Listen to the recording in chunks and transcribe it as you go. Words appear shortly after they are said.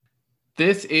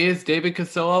This is David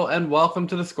Casillo, and welcome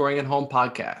to the Scoring at Home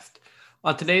podcast.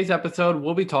 On today's episode,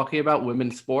 we'll be talking about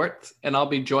women's sports, and I'll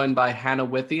be joined by Hannah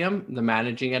Withiam, the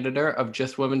managing editor of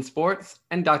Just Women's Sports,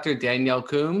 and Dr. Danielle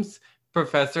Coombs,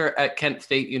 professor at Kent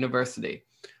State University.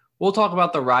 We'll talk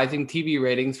about the rising TV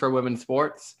ratings for women's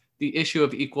sports, the issue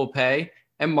of equal pay,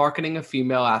 and marketing of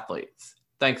female athletes.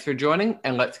 Thanks for joining,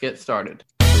 and let's get started.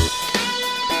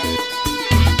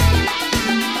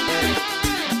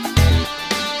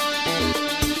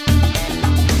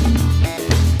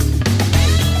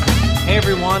 Hey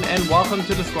everyone, and welcome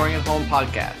to the Scoring at Home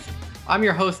podcast. I'm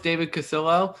your host, David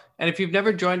Casillo, and if you've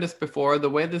never joined us before, the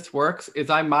way this works is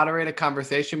I moderate a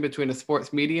conversation between a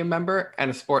sports media member and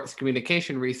a sports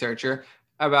communication researcher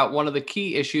about one of the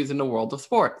key issues in the world of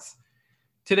sports.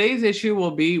 Today's issue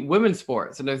will be women's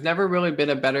sports, and there's never really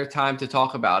been a better time to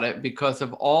talk about it because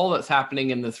of all that's happening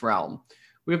in this realm.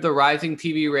 We have the rising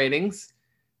TV ratings.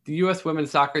 The U.S.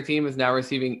 women's soccer team is now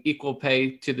receiving equal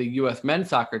pay to the U.S. men's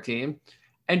soccer team.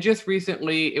 And just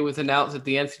recently, it was announced that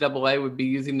the NCAA would be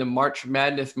using the March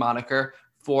Madness moniker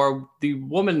for the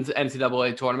women's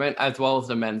NCAA tournament as well as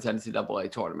the men's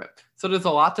NCAA tournament. So there's a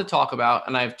lot to talk about,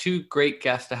 and I have two great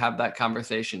guests to have that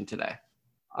conversation today.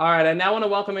 All right, I now want to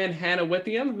welcome in Hannah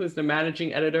Withiam, who's the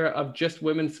managing editor of Just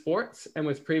Women's Sports and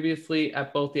was previously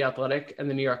at both The Athletic and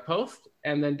the New York Post,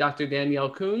 and then Dr. Danielle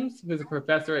Coombs, who's a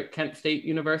professor at Kent State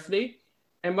University.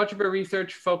 And much of her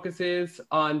research focuses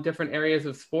on different areas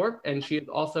of sport, and she is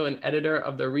also an editor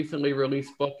of the recently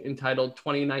released book entitled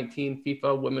 2019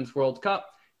 FIFA Women's World Cup,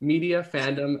 Media,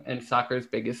 Fandom, and Soccer's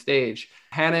Biggest Stage.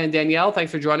 Hannah and Danielle,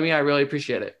 thanks for joining me. I really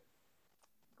appreciate it.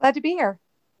 Glad to be here.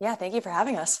 Yeah, thank you for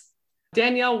having us.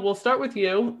 Danielle, we'll start with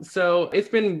you. So it's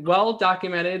been well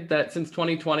documented that since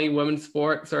 2020, women's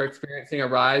sports are experiencing a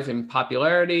rise in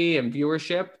popularity and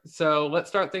viewership. So let's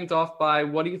start things off by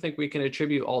what do you think we can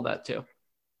attribute all that to?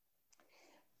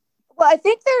 Well, I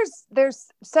think there's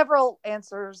several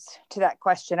answers to that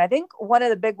question. I think one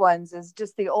of the big ones is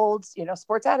just the old,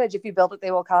 sports adage, if you build it, they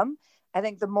will come. I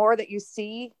think the more that you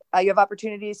see, you have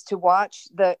opportunities to watch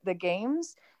the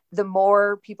games, the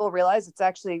more people realize it's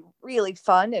actually really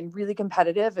fun and really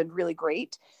competitive and really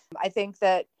great. I think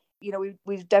that,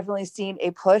 we've definitely seen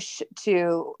a push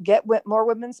to get more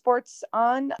women's sports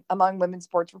on among women's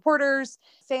sports reporters,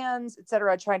 fans, et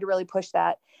cetera, trying to really push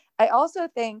that. I also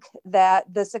think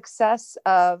that the success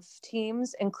of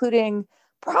teams, including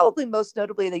probably most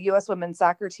notably the U.S. women's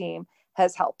soccer team,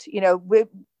 has helped.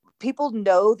 People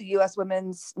know the U.S.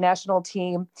 women's national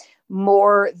team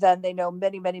more than they know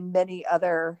many, many, many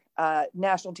other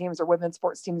national teams or women's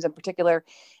sports teams in particular.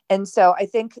 And so I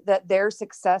think that their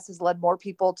success has led more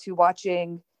people to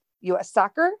watching U.S.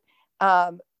 soccer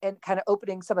and kind of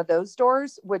opening some of those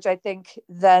doors, which I think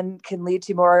then can lead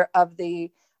to more of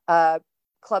the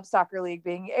club soccer league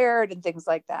being aired and things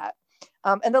like that.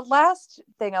 And the last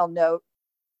thing I'll note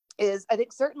is I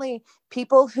think certainly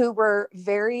people who were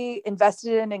very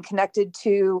invested in and connected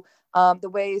to the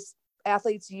ways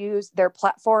athletes use their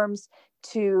platforms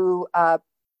to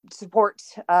support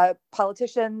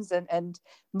politicians and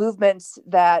movements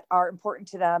that are important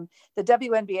to them. The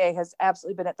WNBA has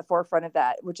absolutely been at the forefront of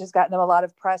that, which has gotten them a lot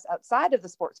of press outside of the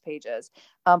sports pages,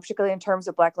 particularly in terms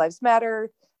of Black Lives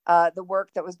Matter, the work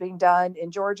that was being done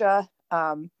in Georgia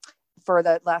for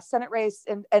the last Senate race.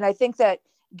 And I think that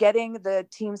getting the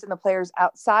teams and the players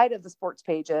outside of the sports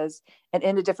pages and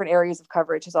into different areas of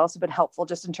coverage has also been helpful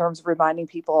just in terms of reminding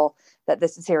people that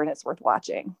this is here and it's worth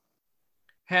watching.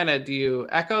 Hannah, do you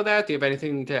echo that? Do you have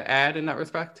anything to add in that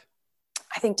respect?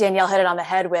 I think Danielle hit it on the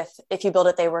head with, if you build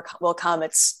it, they will come.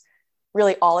 It's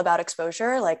really all about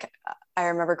exposure. Like I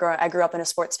remember I grew up in a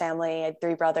sports family. I had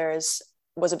three brothers,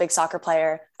 was a big soccer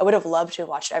player. I would have loved to have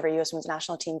watched every U.S. women's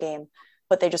national team game,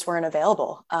 but they just weren't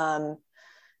available.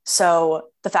 So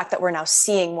the fact that we're now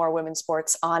seeing more women's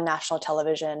sports on national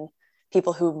television,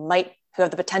 people who have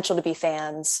the potential to be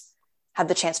fans, have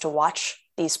the chance to watch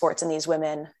these sports and these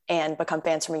women and become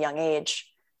fans from a young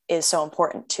age is so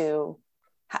important to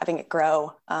having it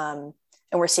grow. And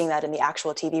we're seeing that in the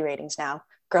actual TV ratings now,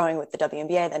 growing with the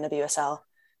WNBA, the NWSL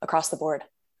across the board.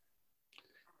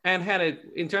 And Hannah,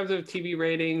 in terms of TV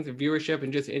ratings, viewership,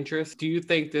 and just interest, do you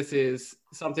think this is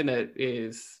something that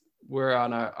we're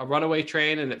on a runaway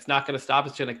train and it's not going to stop,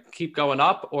 it's going to keep going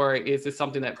up? Or is this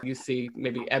something that you see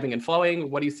maybe ebbing and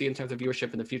flowing? What do you see in terms of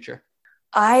viewership in the future?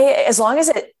 As long as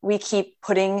we keep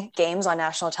putting games on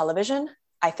national television,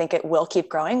 I think it will keep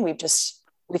growing.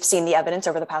 We've seen the evidence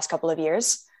over the past couple of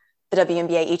years. The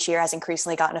WNBA each year has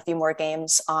increasingly gotten a few more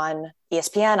games on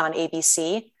ESPN, on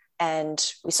ABC,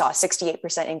 and we saw a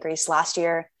 68% increase last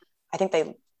year. I think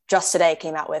they just today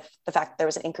came out with the fact that there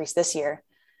was an increase this year.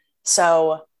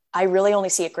 So I really only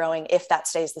see it growing if that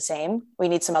stays the same. We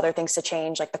need some other things to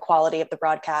change, like the quality of the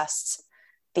broadcasts.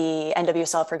 The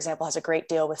NWSL, for example, has a great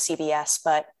deal with CBS,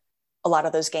 but a lot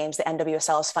of those games, the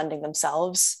NWSL is funding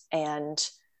themselves, and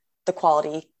the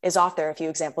quality is off. There are a few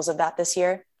examples of that this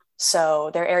year.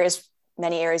 So there are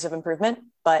many areas of improvement,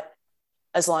 but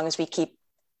as long as we keep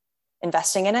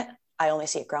investing in it, I only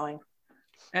see it growing.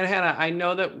 And Hannah, I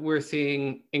know that we're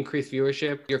seeing increased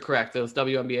viewership. You're correct. Those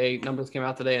WNBA numbers came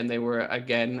out today and they were,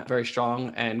 again, very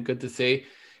strong and good to see.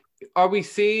 Are we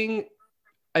seeing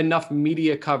enough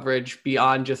media coverage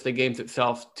beyond just the games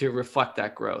itself to reflect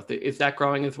that growth? Is that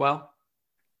growing as well?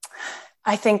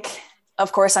 I think,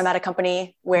 of course, I'm at a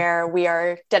company where we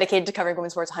are dedicated to covering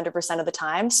women's sports 100% of the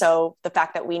time. So the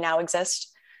fact that we now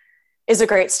exist is a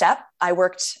great step. I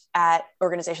worked at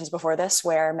organizations before this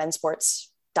where men's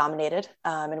sports dominated,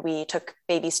 and we took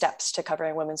baby steps to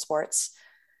covering women's sports.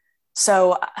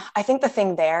 So I think the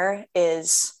thing there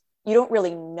is you don't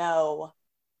really know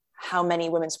how many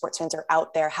women's sports fans are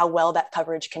out there, how well that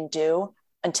coverage can do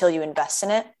until you invest in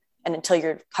it and until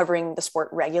you're covering the sport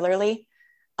regularly.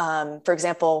 For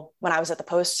example, when I was at the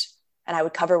Post and I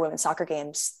would cover women's soccer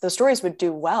games, those stories would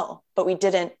do well, but we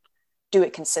didn't do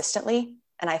it consistently.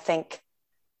 And I think,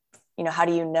 how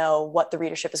do you know what the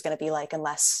readership is going to be like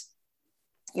unless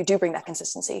you do bring that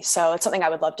consistency? So it's something I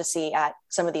would love to see at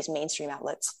some of these mainstream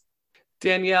outlets.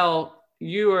 Danielle,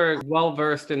 you are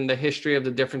well-versed in the history of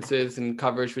the differences in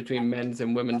coverage between men's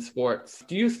and women's sports.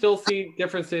 Do you still see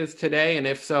differences today? And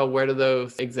if so, where do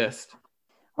those exist?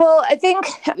 Well, I think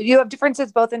you have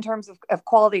differences both in terms of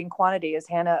quality and quantity, as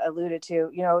Hannah alluded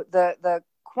to. The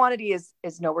quantity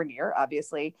is nowhere near,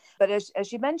 obviously, but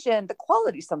as you mentioned, the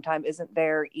quality sometimes isn't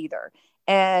there either.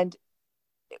 And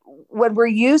when we're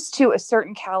used to a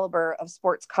certain caliber of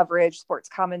sports coverage, sports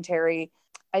commentary,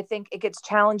 I think it gets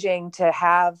challenging to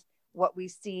have what we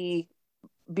see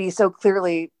be so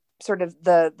clearly sort of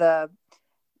the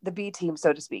B team,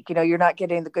 so to speak. You're not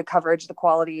getting the good coverage, the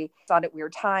quality. It's on at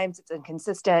weird times, it's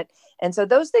inconsistent. And so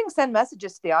those things send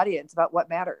messages to the audience about what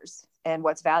matters and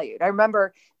what's valued. I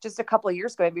remember just a couple of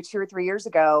years ago, maybe 2 or 3 years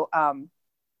ago,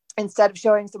 instead of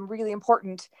showing some really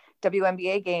important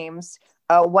WNBA games,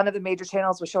 one of the major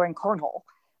channels was showing cornhole.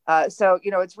 So,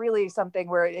 it's really something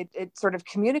where it sort of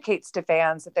communicates to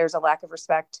fans that there's a lack of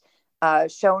respect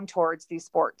shown towards these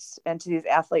sports and to these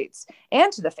athletes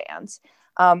and to the fans.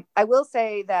 I will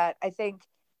say that I think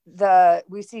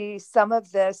we see some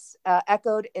of this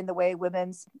echoed in the way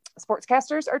women's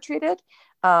sportscasters are treated.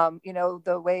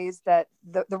 The ways that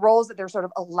the roles that they're sort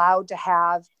of allowed to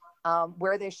have,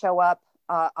 where they show up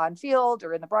on field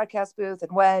or in the broadcast booth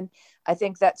and when. I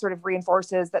think that sort of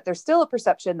reinforces that there's still a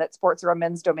perception that sports are a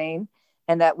men's domain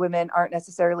and that women aren't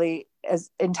necessarily as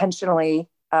intentionally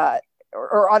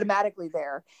or automatically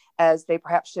there as they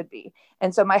perhaps should be.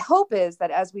 And so my hope is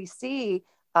that as we see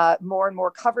more and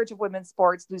more coverage of women's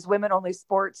sports, these women-only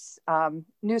sports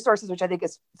news sources, which I think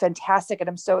is fantastic and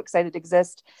I'm so excited to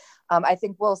exist, I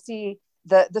think we'll see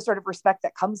the sort of respect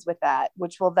that comes with that,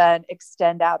 which will then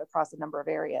extend out across a number of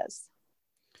areas.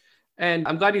 And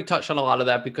I'm glad you touched on a lot of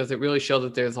that because it really shows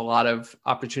that there's a lot of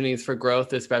opportunities for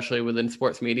growth, especially within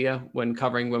sports media when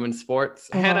covering women's sports.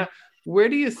 Mm-hmm. Hannah, where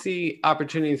do you see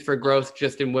opportunities for growth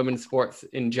just in women's sports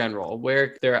in general?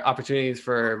 Where there are opportunities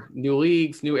for new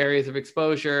leagues, new areas of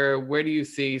exposure? Where do you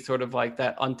see sort of like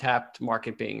that untapped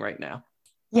market being right now?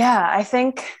 Yeah, I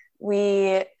think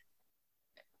the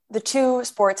two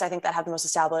sports I think that have the most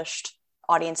established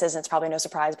audiences, and it's probably no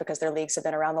surprise because their leagues have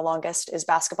been around the longest, is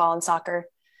basketball and soccer.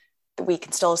 We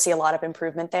can still see a lot of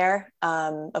improvement there.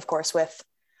 Of course,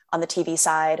 on the TV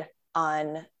side,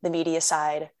 on the media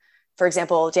side. For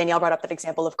example, Danielle brought up that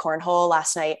example of cornhole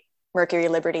last night. Mercury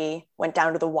Liberty went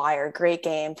down to the wire. Great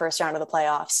game, first round of the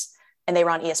playoffs. And they were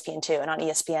on ESPN too. And on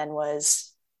ESPN I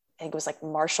think it was like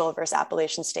Marshall versus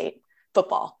Appalachian State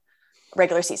football,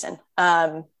 regular season.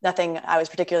 Nothing I was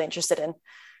particularly interested in.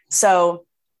 So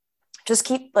just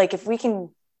if we can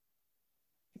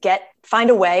find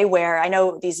a way where, I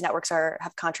know these networks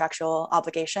have contractual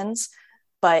obligations,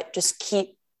 but just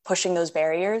keep pushing those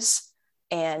barriers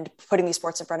and putting these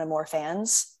sports in front of more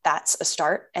fans. That's a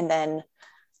start. And then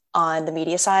on the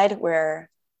media side, where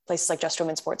places like Just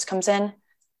Women's Sports comes in,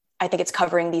 I think it's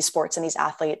covering these sports and these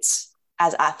athletes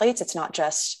as athletes. It's not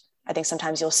just, I think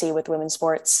sometimes you'll see with women's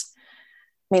sports,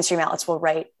 mainstream outlets will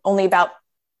write only about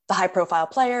the high profile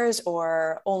players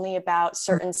or only about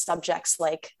certain subjects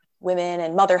like women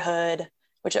and motherhood,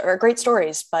 which are great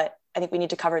stories. But I think we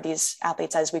need to cover these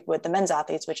athletes as we would the men's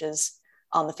athletes, which is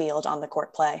on the field, on the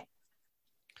court play.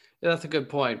 Yeah, that's a good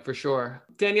point for sure.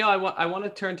 Danielle, I want to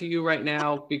turn to you right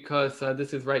now because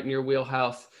this is right in your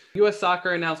wheelhouse. U.S.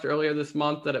 Soccer announced earlier this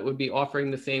month that it would be offering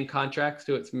the same contracts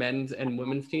to its men's and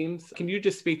women's teams. Can you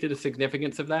just speak to the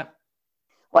significance of that?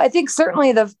 Well, I think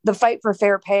certainly the fight for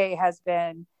fair pay has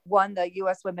been one the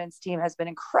U.S. women's team has been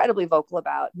incredibly vocal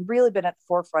about and really been at the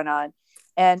forefront on.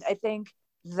 And I think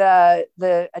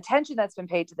the attention that's been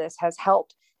paid to this has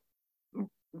helped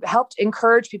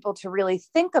encourage people to really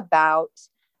think about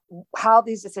how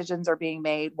these decisions are being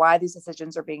made, why these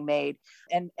decisions are being made,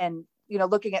 and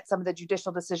looking at some of the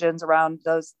judicial decisions around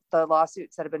the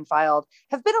lawsuits that have been filed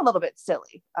have been a little bit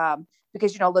silly,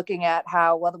 because looking at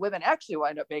how the women actually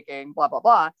wind up making blah blah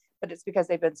blah, but it's because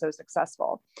they've been so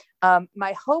successful.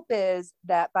 My hope is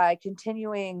that by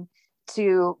continuing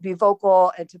to be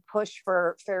vocal and to push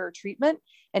for fairer treatment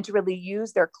and to really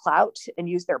use their clout and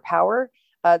use their power,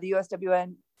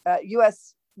 the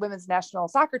U.S. women's national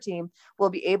soccer team will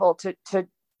be able to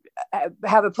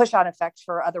have a push on effect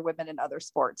for other women in other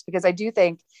sports, because I do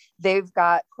think they've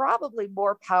got probably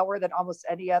more power than almost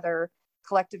any other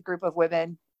collective group of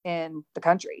women in the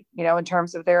country, in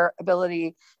terms of their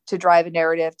ability to drive a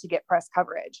narrative, to get press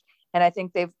coverage. And I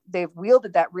think they've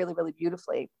wielded that really, really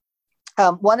beautifully.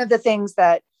 One of the things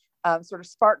that sort of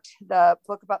sparked the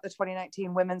book about the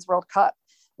 2019 Women's World Cup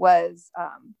was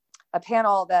a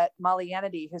panel that Molly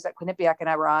Yanady, who's at Quinnipiac, and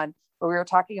I were on, where we were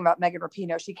talking about Megan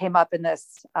Rapinoe. She came up in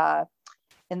this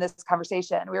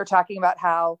conversation. We were talking about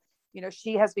how,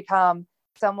 she has become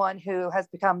someone who has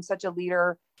become such a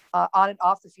leader on and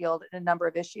off the field in a number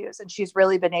of issues. And she's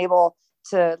really been able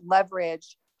to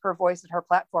leverage her voice and her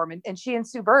platform. And she and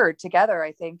Sue Bird together,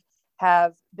 I think,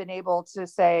 have been able to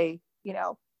say,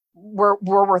 we're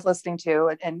worth listening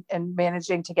to and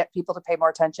managing to get people to pay more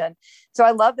attention. So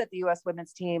I love that the U.S.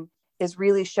 women's team is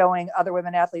really showing other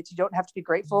women athletes you don't have to be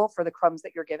grateful for the crumbs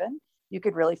that you're given. You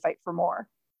could really fight for more.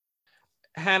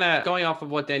 Hannah, going off of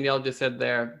what Danielle just said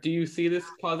there, do you see this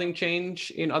causing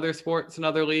change in other sports and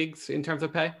other leagues in terms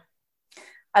of pay?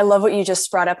 I love what you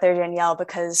just brought up there, Danielle,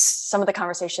 because based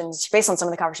on some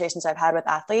of the conversations I've had with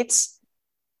athletes,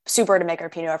 Sue Bird and Megan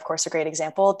Rapinoe, of course, a great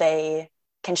example. They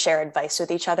can share advice with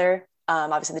each other.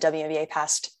 Obviously, the WNBA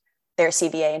passed their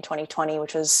CBA in 2020,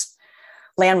 which was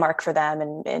landmark for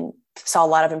them, and saw a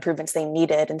lot of improvements they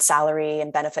needed in salary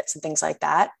and benefits and things like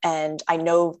that. And I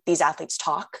know these athletes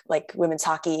talk, like women's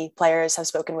hockey players have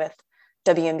spoken with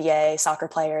WNBA soccer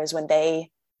players when I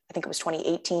think it was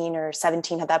 2018 or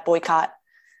 17, had that boycott,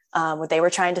 when they were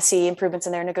trying to see improvements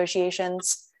in their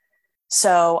negotiations.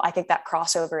 So I think that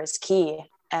crossover is key.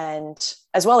 And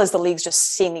as well as the leagues just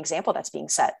seeing the example that's being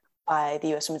set by the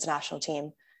U.S. women's national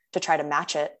team to try to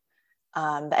match it.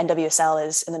 The NWSL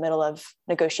is in the middle of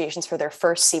negotiations for their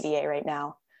first CBA right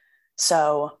now.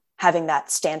 So having that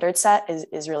standard set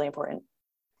is really important.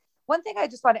 One thing I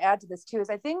just want to add to this too is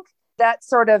I think that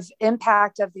sort of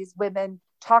impact of these women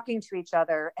talking to each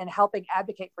other and helping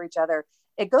advocate for each other,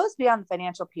 it goes beyond the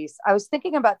financial piece. I was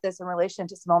thinking about this in relation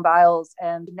to Simone Biles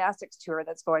and gymnastics tour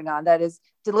that's going on that is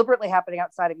deliberately happening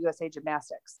outside of USA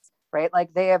Gymnastics, right?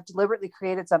 Like they have deliberately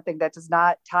created something that does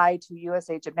not tie to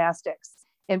USA Gymnastics,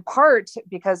 in part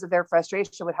because of their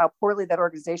frustration with how poorly that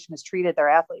organization has treated their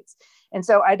athletes. And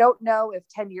so I don't know if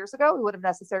 10 years ago, we would have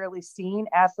necessarily seen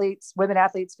women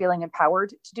athletes feeling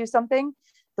empowered to do something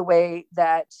the way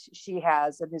that she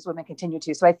has, and these women continue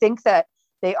to. So I think that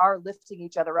they are lifting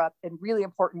each other up in really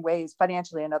important ways,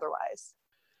 financially and otherwise.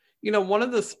 One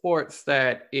of the sports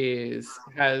that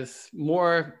has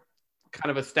more kind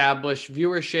of established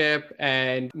viewership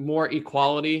and more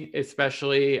equality,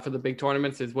 especially for the big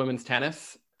tournaments, is women's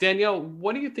tennis. Danielle,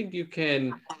 what do you think you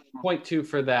can point to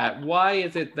for that? Why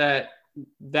is it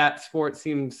that sport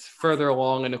seems further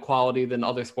along in equality than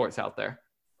other sports out there?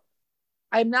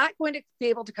 I'm not going to be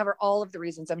able to cover all of the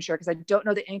reasons, I'm sure, because I don't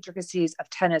know the intricacies of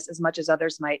tennis as much as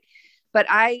others might. But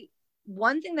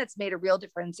one thing that's made a real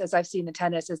difference, as I've seen in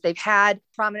tennis, is they've had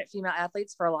prominent female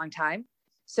athletes for a long time.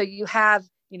 So you have,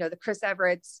 the Chris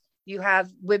Everetts, you have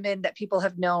women that people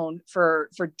have known for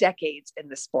decades in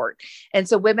the sport. And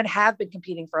so women have been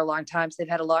competing for a long time. So they've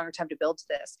had a longer time to build to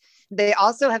this. They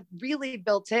also have really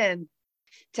built in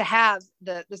to have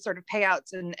the sort of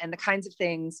payouts and the kinds of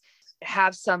things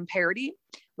have some parity,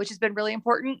 which has been really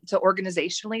important. So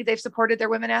organizationally, they've supported their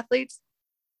women athletes.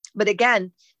 But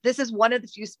again, this is one of the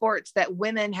few sports that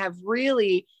women have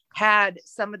really had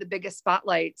some of the biggest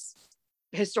spotlights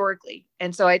historically.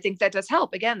 And so I think that does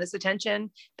help. Again, this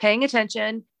paying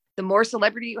attention, the more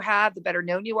celebrity you have, the better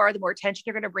known you are, the more attention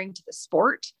you're going to bring to the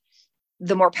sport,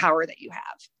 the more power that you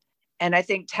have. And I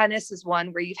think tennis is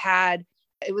one where you've had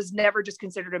It was never just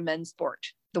considered a men's sport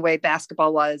the way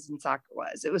basketball was and soccer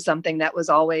was. It was something that was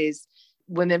always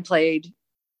women played,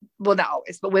 well, not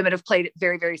always, but women have played it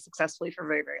very, very successfully for a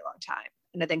very, very long time.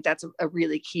 And I think that's a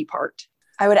really key part.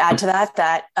 I would add to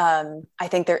that I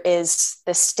think there is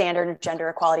this standard of gender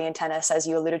equality in tennis, as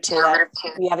you alluded to,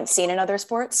 that we haven't seen in other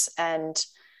sports. And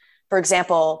for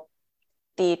example,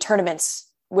 the tournaments,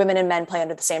 women and men play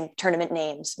under the same tournament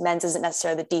names. Men's isn't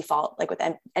necessarily the default, like with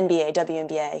NBA,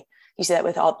 WNBA. You see that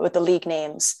with the league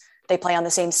names. They play on the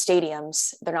same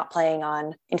stadiums. They're not playing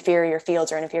on inferior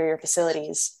fields or inferior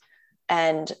facilities.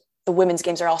 And the women's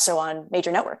games are also on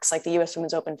major networks, like the US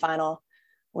Women's Open final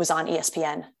was on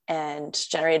ESPN and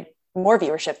generated more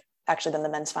viewership actually than the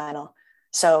men's final.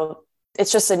 So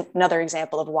it's just another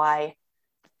example of why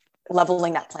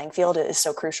leveling that playing field is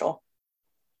so crucial.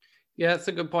 Yeah, that's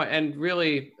a good point. And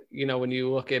really, when you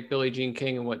look at Billie Jean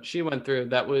King and what she went through,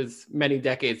 that was many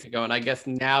decades ago. And I guess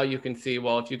now you can see,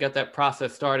 well, if you get that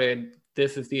process started,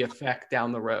 this is the effect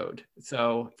down the road.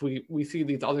 So if we see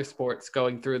these other sports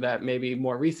going through that maybe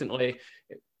more recently,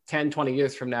 10, 20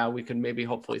 years from now, we can maybe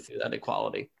hopefully see that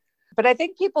equality. But I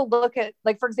think people look at,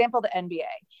 like, for example, the NBA,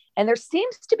 and there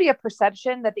seems to be a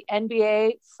perception that the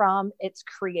NBA from its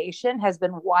creation has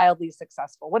been wildly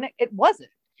successful when it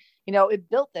wasn't. It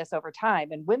built this over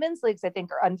time. And women's leagues, I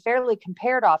think, are unfairly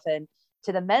compared often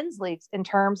to the men's leagues in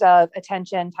terms of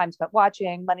attention, time spent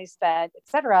watching, money spent, et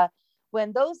cetera,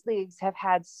 when those leagues have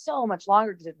had so much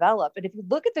longer to develop. And if you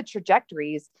look at the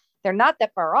trajectories, they're not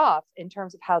that far off in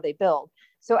terms of how they build.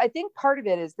 So I think part of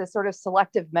it is this sort of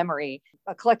selective memory,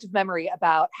 a collective memory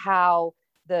about how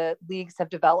the leagues have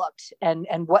developed and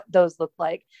what those look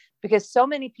like, because so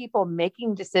many people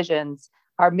making decisions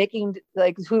are making,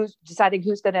 like, who's deciding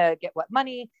who's going to get what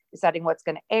money, deciding what's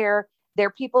going to air. They're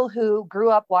people who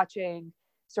grew up watching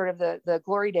sort of the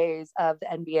glory days of the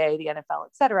NBA, the NFL,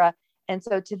 et cetera. And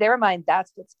so to their mind,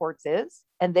 that's what sports is.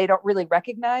 And they don't really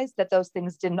recognize that those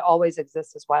things didn't always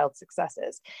exist as wild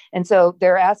successes. And so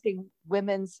they're asking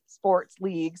women's sports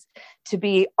leagues to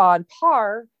be on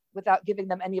par without giving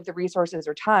them any of the resources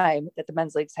or time that the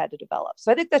men's leagues had to develop.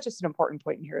 So I think that's just an important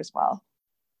point in here as well.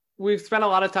 We've spent a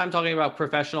lot of time talking about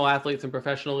professional athletes and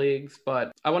professional leagues,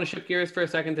 but I want to shift gears for a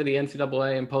second to the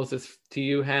NCAA and pose this to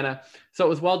you, Hannah. So it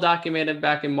was well documented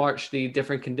back in March, the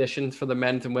different conditions for the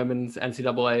men's and women's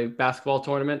NCAA basketball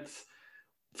tournaments.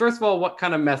 First of all, what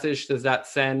kind of message does that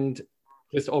send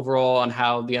just overall on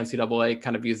how the NCAA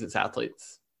kind of views its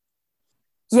athletes?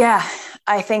 Yeah,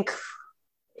 I think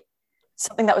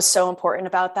something that was so important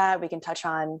about that, we can touch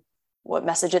on what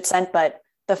message it sent, but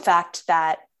the fact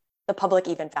that the public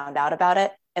even found out about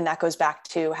it. And that goes back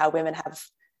to how women have,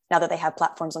 now that they have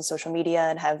platforms on social media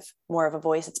and have more of a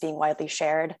voice, it's being widely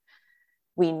shared.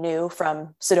 We knew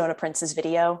from Sedona Prince's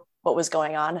video what was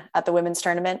going on at the women's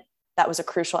tournament. That was a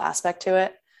crucial aspect to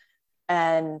it.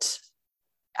 And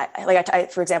I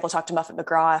for example, talked to Muffet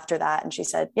McGraw after that. And she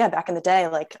said, yeah, back in the day,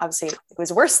 like, obviously it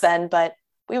was worse then, but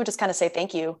we would just kind of say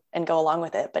thank you and go along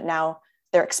with it. But now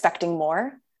they're expecting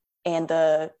more, and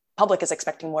the public is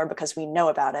expecting more because we know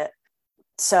about it.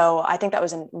 So I think that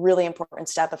was a really important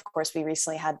step. Of course, we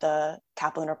recently had the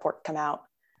Kaplan report come out,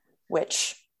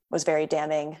 which was very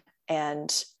damning.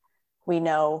 And we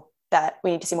know that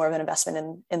we need to see more of an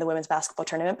investment in the women's basketball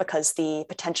tournament because the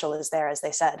potential is there, as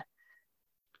they said.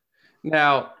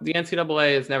 Now, the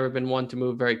NCAA has never been one to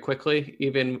move very quickly,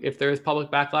 even if there is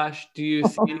public backlash. Do you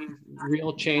see any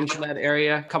real change in that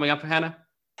area coming up, Hannah?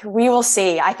 We will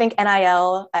see. I think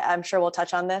NIL, I'm sure we'll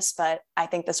touch on this, but I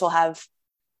think this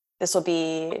will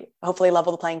be hopefully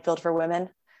level the playing field for women,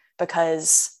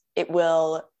 because it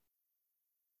will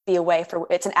be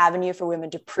it's an avenue for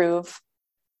women to prove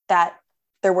that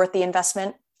they're worth the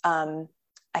investment. I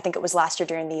think it was last year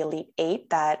during the Elite Eight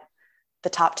that the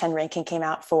top 10 ranking came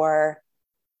out for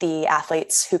the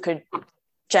athletes who could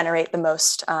generate the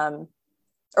most,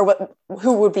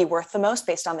 who would be worth the most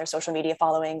based on their social media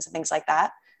followings and things like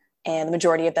that. And the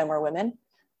majority of them were women.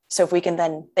 So if they can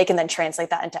then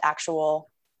translate that into actual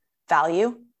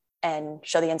value and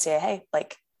show the NCAA, hey,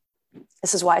 like,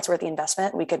 this is why it's worth the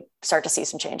investment, we could start to see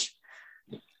some change.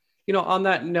 On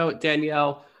that note,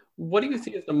 Danielle, what do you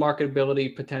see as the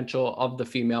marketability potential of the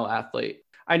female athlete?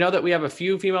 I know that we have a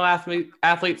few female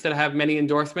athletes that have many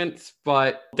endorsements,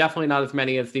 but definitely not as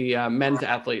many as the men's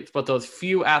athletes. But those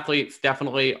few athletes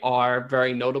definitely are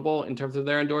very notable in terms of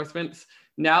their endorsements.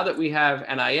 Now that we have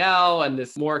NIL and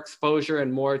this more exposure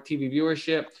and more TV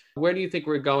viewership, where do you think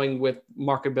we're going with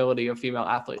marketability of female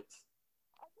athletes?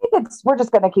 I think we're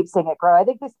just going to keep seeing it grow. I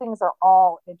think these things are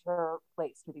all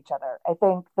interlaced with each other. I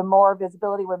think the more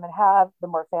visibility women have, the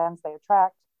more fans they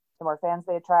attract. The more fans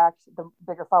they attract, the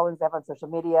bigger followings they have on social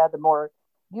media, the more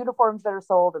uniforms that are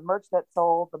sold and merch that's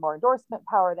sold, the more endorsement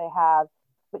power they have.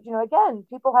 But, again,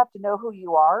 people have to know who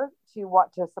you are to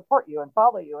want to support you and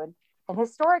follow you. And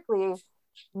historically,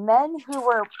 men who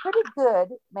were pretty good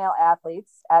male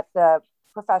athletes at the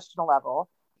professional level,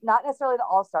 not necessarily the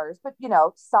all-stars, but,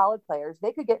 solid players,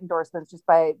 they could get endorsements just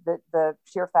by the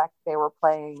sheer fact that they were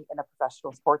playing in a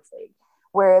professional sports league.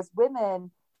 Whereas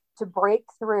women, to break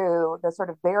through the sort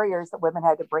of barriers that women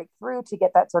had to break through to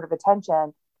get that sort of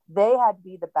attention, they had to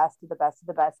be the best of the best of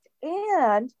the best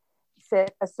and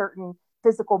fit a certain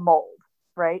physical mold,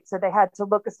 right? So they had to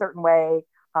look a certain way.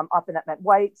 Often that meant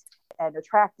white and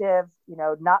attractive,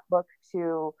 not look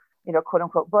to, quote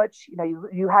unquote, butch.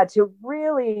 You had to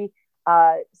really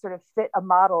sort of fit a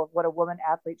model of what a woman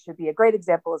athlete should be. A great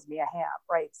example is Mia Hamm,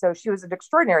 right? So she was an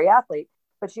extraordinary athlete,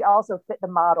 but she also fit the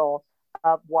model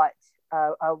of what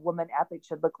a woman athlete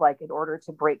should look like in order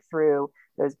to break through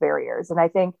those barriers. And I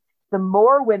think the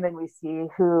more women we see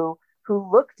who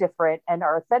look different and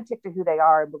are authentic to who they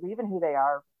are and believe in who they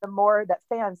are, the more that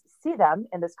fans see them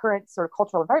in this current sort of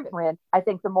cultural environment we're in, I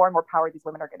think the more and more power these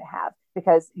women are going to have,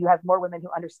 because you have more women who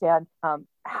understand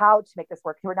how to make this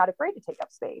work, who are not afraid to take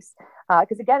up space.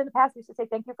 Because again, in the past, we used to say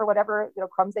thank you for whatever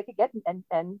crumbs they could get,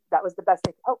 and that was the best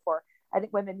they could hope for. I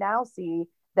think women now see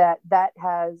that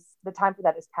has the time for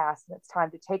that has passed, and it's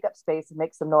time to take up space and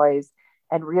make some noise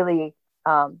and really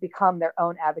become their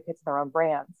own advocates and their own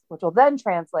brands, which will then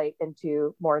translate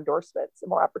into more endorsements and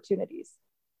more opportunities.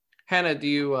 Hannah, do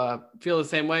you feel the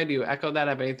same way? Do you echo that?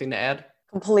 Have anything to add?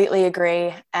 Completely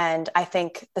agree. And I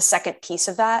think the second piece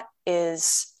of that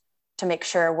is to make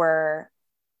sure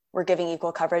we're giving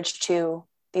equal coverage to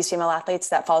these female athletes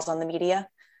that falls on the media.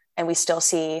 And we still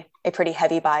see a pretty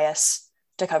heavy bias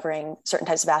to covering certain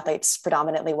types of athletes,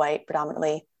 predominantly white,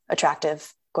 predominantly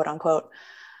attractive, quote unquote.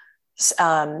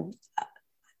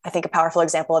 I think a powerful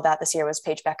example of that this year was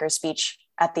Paige Becker's speech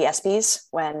at the ESPYs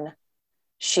when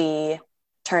she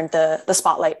turned the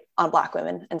spotlight on Black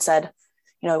women and said,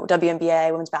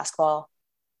 WNBA, women's basketball,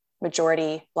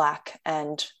 majority Black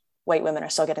and white women are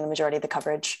still getting the majority of the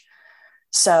coverage.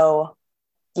 So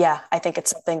yeah, I think it's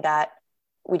something that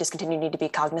we just need to be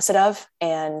cognizant of.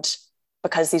 And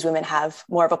because these women have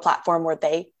more of a platform where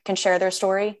they can share their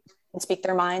story and speak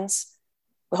their minds,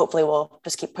 hopefully we'll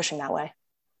just keep pushing that way.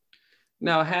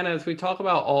 Now, Hannah, as we talk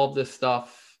about all of this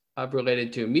stuff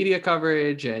related to media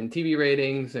coverage and TV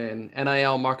ratings and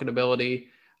NIL marketability,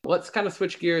 let's kind of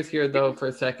switch gears here, though, for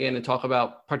a second and talk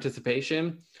about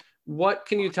participation. What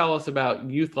can you tell us about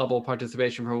youth level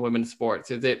participation for women's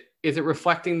sports? Is it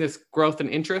reflecting this growth and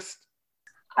interest?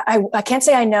 I can't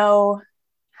say I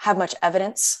have much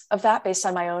evidence of that based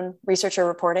on my own research or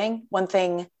reporting. One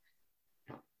thing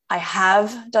I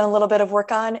have done a little bit of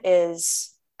work on is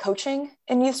coaching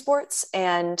in youth sports,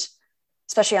 and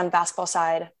especially on the basketball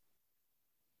side,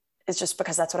 is just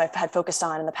because that's what I've had focused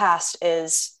on in the past,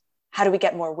 is how do we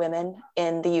get more women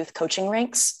in the youth coaching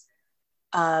ranks?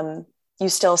 You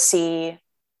still see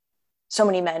so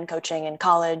many men coaching in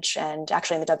college and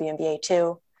actually in the WNBA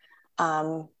too.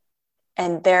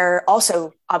 And they're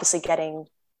also obviously getting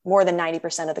more than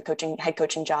 90% of the head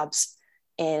coaching jobs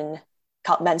in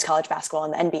men's college basketball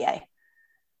and the NBA.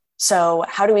 So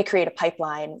how do we create a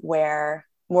pipeline where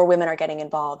more women are getting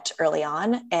involved early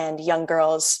on and young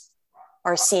girls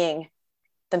are seeing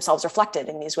themselves reflected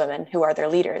in these women who are their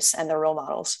leaders and their role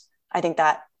models? I think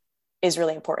that is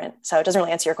really important. So it doesn't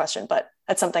really answer your question, but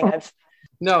that's something I've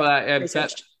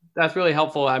researched. That's really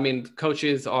helpful. I mean,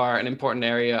 coaches are an important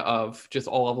area of just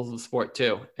all levels of sport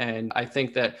too. And I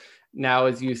think that now,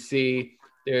 as you see,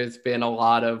 there's been a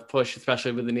lot of push,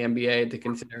 especially within the NBA, to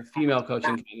consider female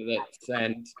coaching candidates.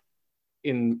 And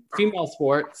in female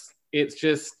sports, it's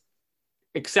just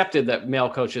accepted that male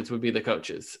coaches would be the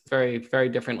coaches. Very, very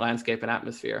different landscape and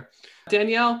atmosphere.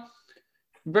 Danielle,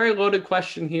 very loaded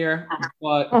question here,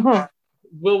 but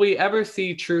will we ever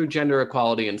see true gender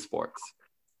equality in sports?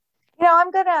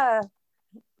 I'm going to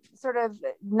sort of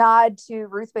nod to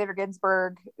Ruth Bader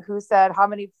Ginsburg, who said, how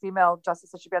many female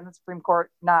justices should be on the Supreme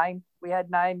Court? 9. We had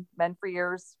 9 men for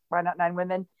years. Why not 9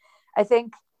 women?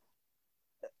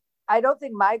 I don't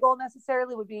think my goal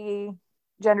necessarily would be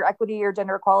gender equity or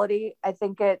gender equality. I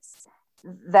think it's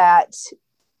that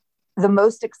the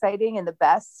most exciting and the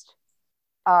best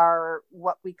are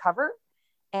what we cover,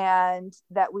 and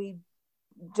that we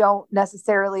don't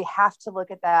necessarily have to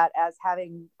look at that as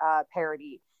having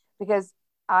parity. Because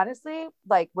honestly,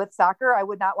 like with soccer, I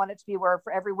would not want it to be where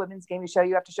for every women's game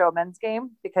you have to show a men's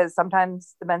game, because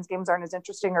sometimes the men's games aren't as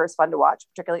interesting or as fun to watch,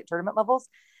 particularly at tournament levels.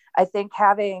 I think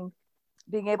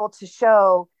being able to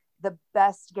show the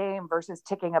best game versus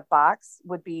ticking a box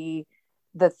would be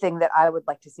the thing that I would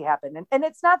like to see happen. And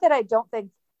it's not that I don't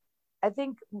think I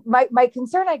think my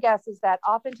concern, I guess, is that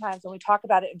oftentimes when we talk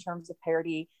about it in terms of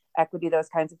parity, equity, those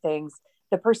kinds of things,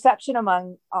 the perception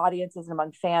among audiences and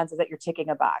among fans is that you're ticking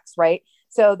a box, right?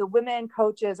 So the women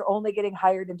coaches are only getting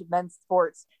hired into men's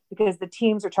sports because the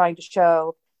teams are trying to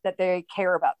show that they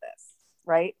care about this,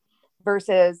 right?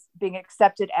 Versus being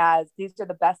accepted as these are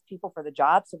the best people for the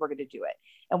job, so we're going to do it.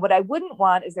 And what I wouldn't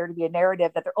want is there to be a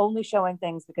narrative that they're only showing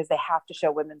things because they have to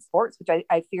show women's sports, which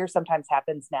I fear sometimes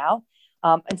happens now.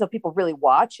 Until people really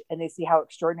watch and they see how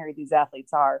extraordinary these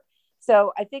athletes are.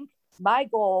 So I think my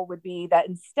goal would be that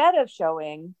instead of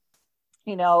showing,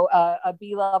 a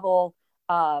B-level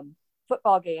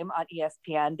football game on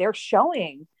ESPN, they're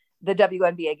showing the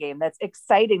WNBA game that's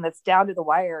exciting, that's down to the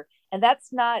wire. And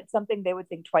that's not something they would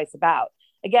think twice about.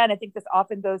 Again, I think this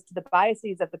often goes to the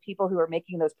biases of the people who are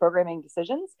making those programming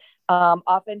decisions.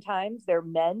 Oftentimes, they're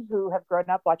men who have grown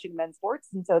up watching men's sports.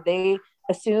 And so they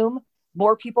assume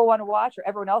more people want to watch, or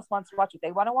everyone else wants to watch what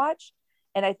they want to watch.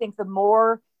 And I think the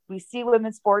more we see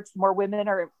women's sports, the more women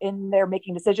are in there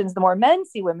making decisions, the more men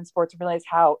see women's sports and realize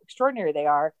how extraordinary they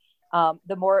are.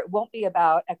 The more it won't be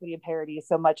about equity and parity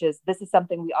so much as this is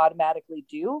something we automatically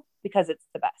do because it's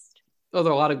the best. Those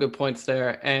are a lot of good points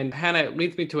there. And Hannah, it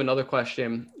leads me to another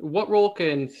question. What role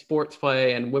can sports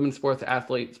play and women's sports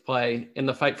athletes play in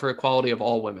the fight for equality of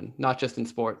all women, not just in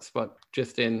sports, but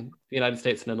just in the United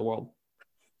States and in the world?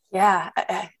 Yeah,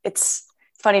 it's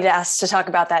funny to talk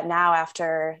about that now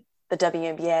after the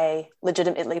WNBA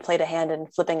legitimately played a hand in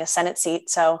flipping a Senate seat.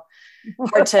 So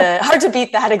hard to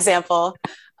beat that example.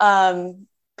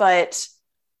 But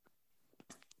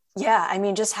yeah, I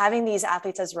mean, just having these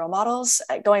athletes as role models,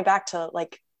 going back to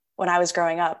like when I was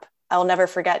growing up, I'll never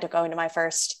forget going to my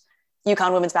first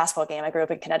UConn women's basketball game. I grew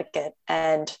up in Connecticut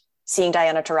and seeing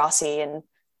Diana Taurasi and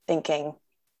thinking,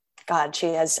 God,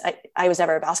 I was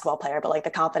never a basketball player, but like the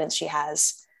confidence she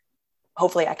has,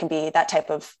 hopefully I can be that type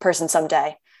of person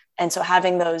someday. And so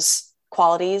having those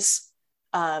qualities,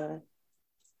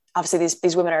 obviously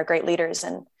these women are great leaders,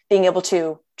 and being able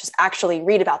to just actually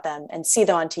read about them and see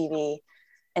them on TV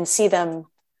and see them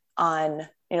on,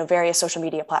 various social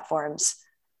media platforms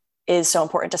is so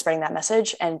important to spreading that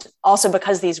message. And also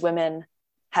because these women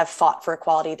have fought for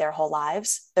equality their whole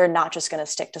lives, they're not just going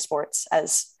to stick to sports,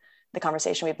 as the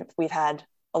conversation we've had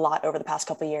a lot over the past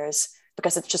couple of years,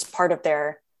 because it's just part of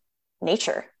their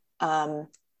nature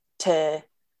to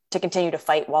continue to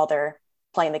fight while they're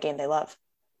playing the game they love.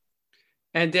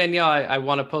 And Danielle, I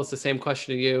want to pose the same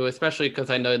question to you, especially because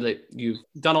I know that you've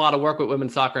done a lot of work with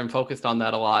women's soccer and focused on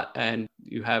that a lot, and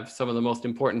you have some of the most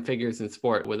important figures in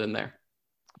sport within there.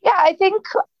 Yeah, I think,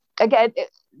 again,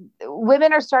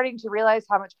 women are starting to realize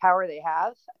how much power they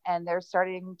have, and they're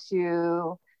starting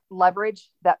to leverage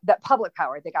that public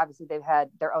power. I think obviously they've had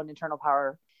their own internal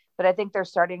power, but I think they're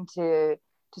starting to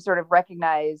sort of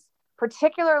recognize,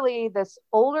 particularly this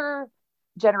older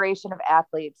generation of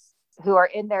athletes who are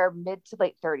in their mid to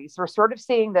late 30s. So we're sort of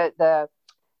seeing the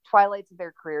twilights of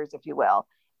their careers, if you will.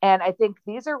 And I think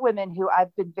these are women who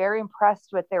I've been very impressed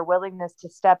with their willingness to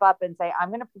step up and say, I'm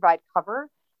going to provide cover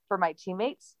for my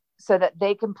teammates so that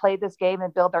they can play this game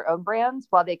and build their own brands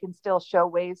while they can still show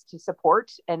ways to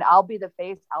support. And I'll be the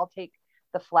face, I'll take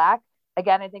the flack.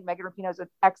 Again, I think Megan Rapinoe is an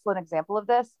excellent example of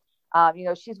this.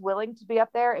 She's willing to be up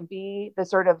there and be the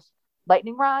sort of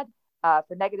lightning rod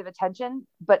for negative attention,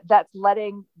 but that's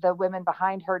letting the women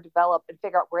behind her develop and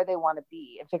figure out where they want to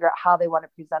be and figure out how they want to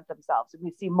present themselves. And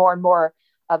we see more and more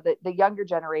of the younger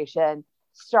generation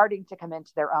starting to come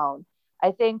into their own.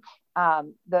 I think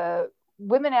the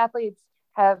women athletes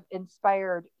have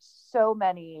inspired so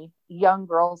many young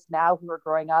girls now who are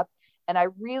growing up. And I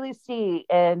really see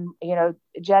in,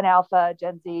 Gen Alpha,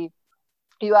 Gen Z,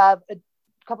 you have a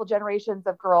couple generations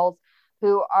of girls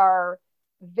who are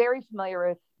very familiar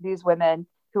with these women,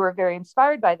 who are very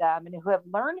inspired by them and who have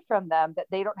learned from them that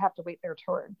they don't have to wait their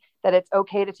turn, that it's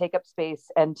okay to take up space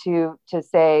and to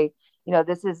say,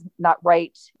 this is not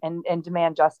right, and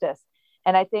demand justice.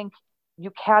 And I think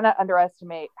you cannot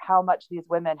underestimate how much these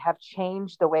women have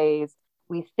changed the ways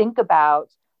we think about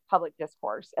public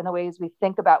discourse and the ways we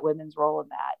think about women's role in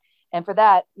that. And for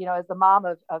that, as the mom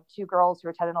of two girls who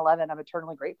are 10 and 11, I'm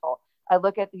eternally grateful. I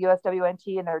look at the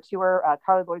USWNT and their tour,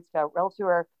 Carly Lloyd's farewell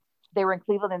tour. They were in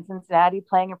Cleveland and Cincinnati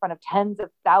playing in front of tens of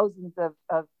thousands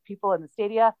of people in the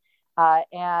stadia.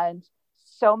 And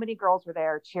so many girls were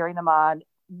there cheering them on,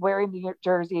 wearing the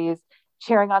jerseys,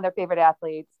 cheering on their favorite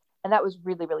athletes. And that was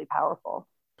really, really powerful.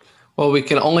 Well, we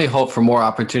can only hope for more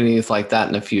opportunities like that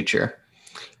in the future.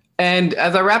 And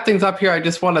as I wrap things up here, I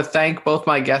just want to thank both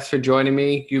my guests for joining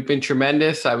me. You've been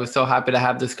tremendous. I was so happy to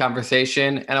have this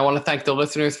conversation. And I want to thank the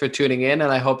listeners for tuning in.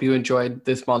 And I hope you enjoyed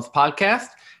this month's podcast.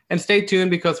 And stay tuned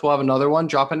because we'll have another one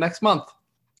dropping next month.